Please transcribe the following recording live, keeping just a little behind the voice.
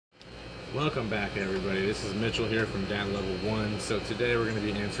Welcome back, everybody. This is Mitchell here from Dad Level 1. So today we're going to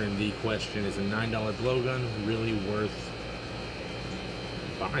be answering the question, is a $9 blowgun really worth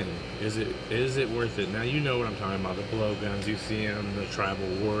buying? Is it worth it? Now, you know what I'm talking about, the blowguns. You see them, the tribal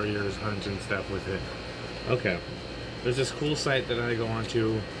warriors hunting stuff with it. Okay, there's this cool site that I go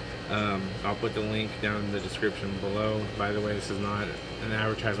onto. I'll put the link down in the description below. By the way, this is not an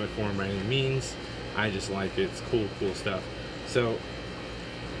advertisement for them by any means. I just like it. It's cool stuff. So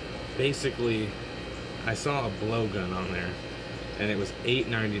basically, I saw a blowgun on there, and it was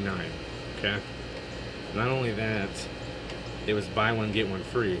 $8.99. Okay. Not only that, it was buy one get one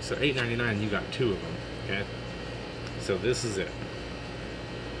free. So $8.99, you got two of them. Okay. So this is it,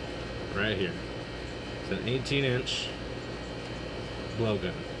 right here. It's an 18-inch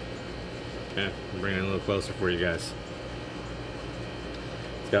blowgun. Okay. I'm bringing it a little closer for you guys.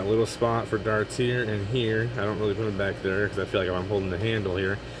 It's got a little spot for darts here and here. I don't really put them back there because I feel like if I'm holding the handle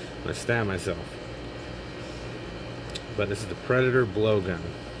here, I'm gonna stab myself. But this is the Predator blowgun.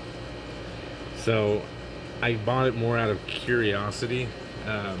 So I bought it more out of curiosity.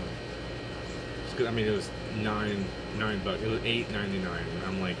 I mean, it was $9. It was $8.99.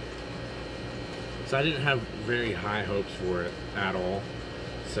 I'm like, so I didn't have very high hopes for it at all.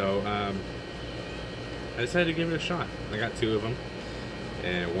 So I decided to give it a shot. I got two of them,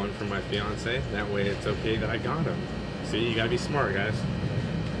 and one for my fiance. That way, it's okay that I got them. See, you gotta be smart, guys.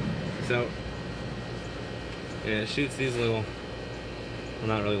 So, yeah, it shoots these little, well,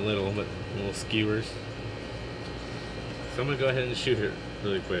 not really little, but little skewers. So I'm gonna go ahead and shoot it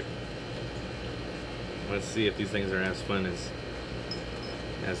really quick. Let's see if these things are as fun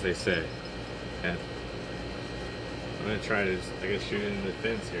as they say. Yeah. I'm gonna try to, I guess, shoot it in the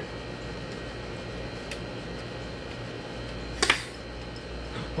fence here.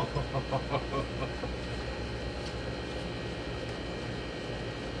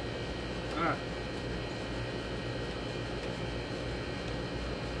 Ah.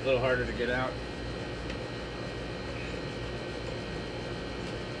 A little harder to get out.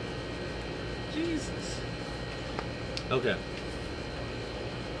 Jesus. Okay.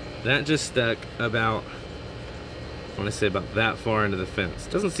 That just stuck about, I want to say about that far into the fence.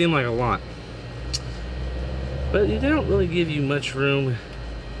 Doesn't seem like a lot, but they don't really give you much room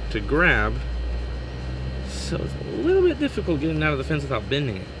to grab, so it's a little bit difficult getting out of the fence without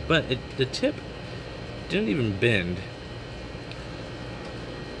bending it. But the tip didn't even bend.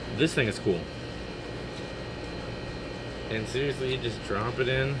 This thing is cool. And seriously, you just drop it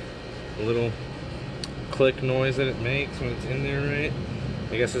in. A little click noise that it makes when it's in there, right?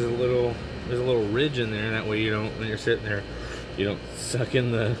 I guess there's a little ridge in there. That way you don't, when you're sitting there, you don't suck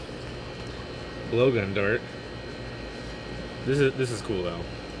in the blowgun dart. This is cool though.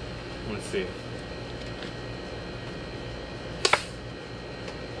 Let's see.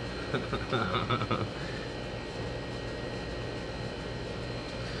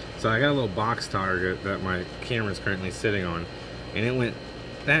 So I got a little box target that my camera is currently sitting on, and it went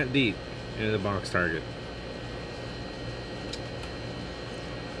that deep into the box target.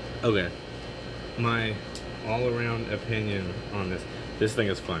 Okay, my all-around opinion on this thing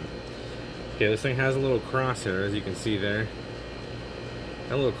is fun. Okay, this thing has a little crosshair, as you can see there.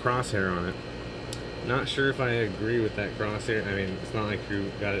 Got a little crosshair on it. Not sure if I agree with that crosshair. I mean, it's not like you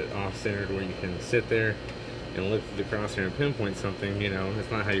got it off-centered where you can sit there and look at the crosshair and pinpoint something, you know.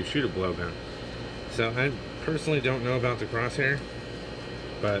 That's not how you shoot a blowgun. So I personally don't know about the crosshair,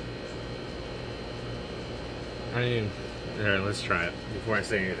 but I mean, alright, let's try it. Before I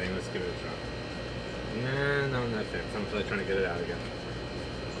say anything, let's give it a shot. Nah, no, not that. I'm really trying to get it out again.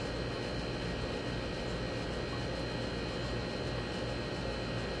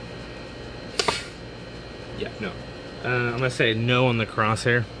 Yeah, no. I'm gonna say no on the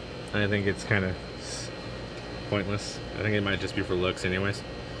crosshair. I think it's kind of pointless. I think it might just be for looks anyways.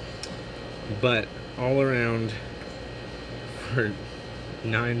 But all around, for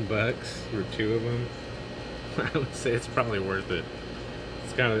 $9 for two of them, I would say it's probably worth it.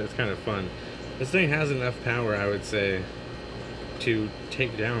 It's kind of fun. This thing has enough power, I would say, to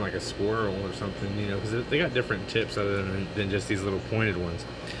take down like a squirrel or something, you know, because they got different tips other than just these little pointed ones.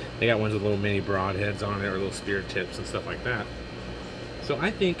 They got ones with little mini broadheads on it, or little spear tips and stuff like that. So I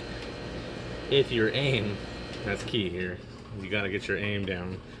think if your aim, that's key here. You got to get your aim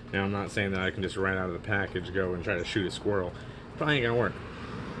down. Now, I'm not saying that I can just right out of the package go and try to shoot a squirrel. Probably ain't gonna work.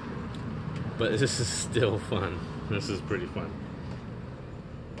 But this is still fun. This is pretty fun.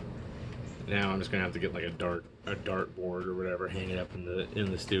 Now I'm just gonna have to get like a dart board or whatever, hang it up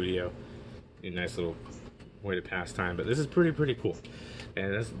in the studio. A nice little way to pass time. But this is pretty cool.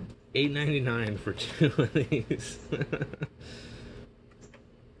 And that's $8.99 for two of these.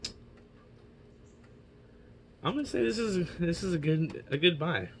 I'm gonna say this is a good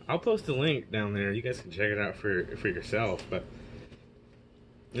buy. I'll post a link down there. You guys can check it out for yourself. But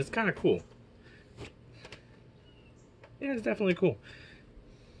it's kind of cool. Yeah, it's definitely cool.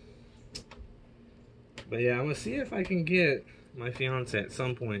 But yeah, I'm gonna see if I can get my fiance at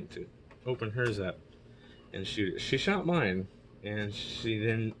some point to open hers up and shoot it. She shot mine, and she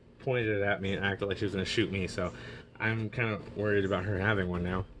then pointed it at me and acted like she was gonna shoot me. So I'm kind of worried about her having one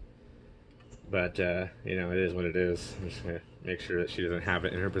now. But you know, it is what it is. I'm just gonna make sure that she doesn't have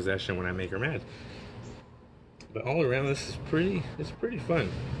it in her possession when I make her mad. But all around, this is it's pretty fun.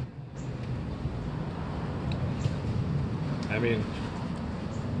 I mean,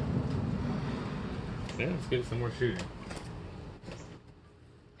 yeah, let's get some more shooting.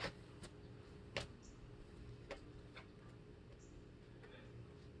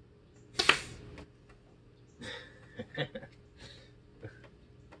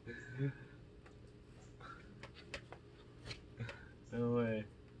 No way.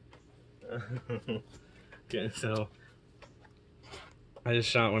 Okay, so I just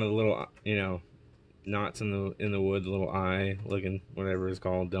shot one of the little, you know, knots in the wood, the little eye looking, whatever it's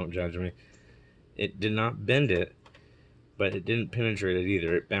called. Don't judge me. It did not bend it, but it didn't penetrate it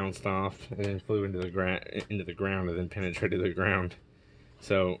either. It bounced off and then flew into the ground and then penetrated the ground.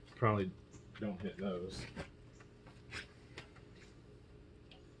 So probably don't hit those.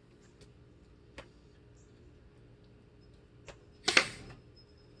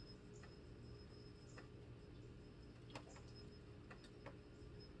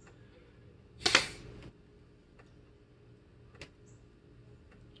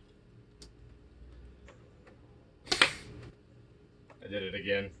 I did it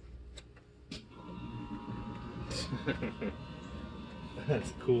again.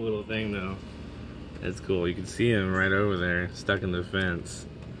 That's a cool little thing though. That's cool. You can see him right over there, stuck in the fence.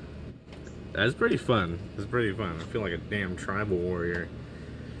 That's pretty fun. It's pretty fun. I feel like a damn tribal warrior.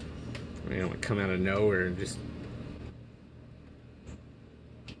 You know, like come out of nowhere and just...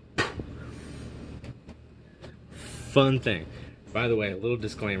 Fun thing. By the way, a little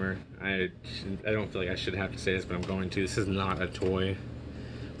disclaimer. I don't feel like I should have to say this, but I'm going to. This is not a toy.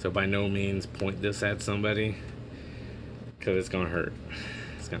 So by no means point this at somebody, because it's gonna hurt.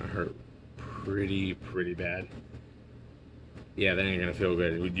 It's gonna hurt pretty bad. Yeah, that ain't gonna feel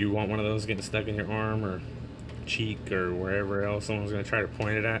good. Would you want one of those getting stuck in your arm or cheek or wherever else someone's gonna try to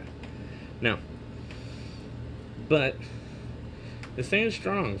point it at? No. But this thing is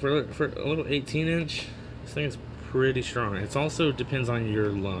strong for a little 18-inch. This thing is pretty strong. It also depends on your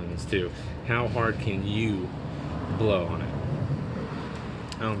lungs too. How hard can you blow on it?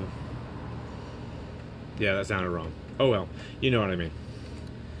 Yeah, that sounded wrong. Oh well, you know what I mean.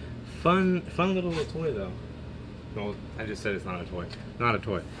 Fun little toy though. Well, I just said it's not a toy. Not a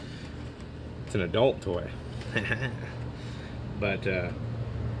toy. It's an adult toy. But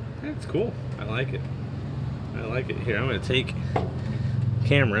it's cool. I like it. I like it. Here, I'm gonna take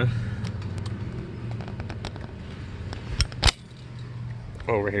camera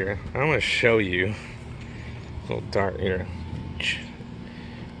over here. I'm gonna show you a little dart here.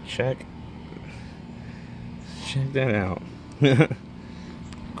 Check that out.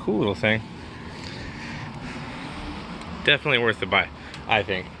 Cool little thing. Definitely worth the buy, I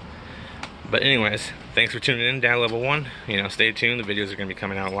think. But anyways, thanks for tuning in, Dad Level 1. You know, stay tuned. The videos are going to be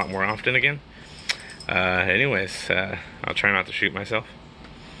coming out a lot more often again. Anyways, I'll try not to shoot myself.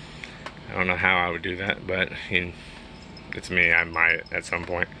 I don't know how I would do that, but it's me. I might at some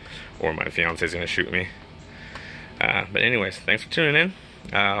point. Or my fiance's going to shoot me. But anyways, thanks for tuning in.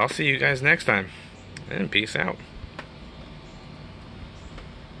 I'll see you guys next time. And peace out.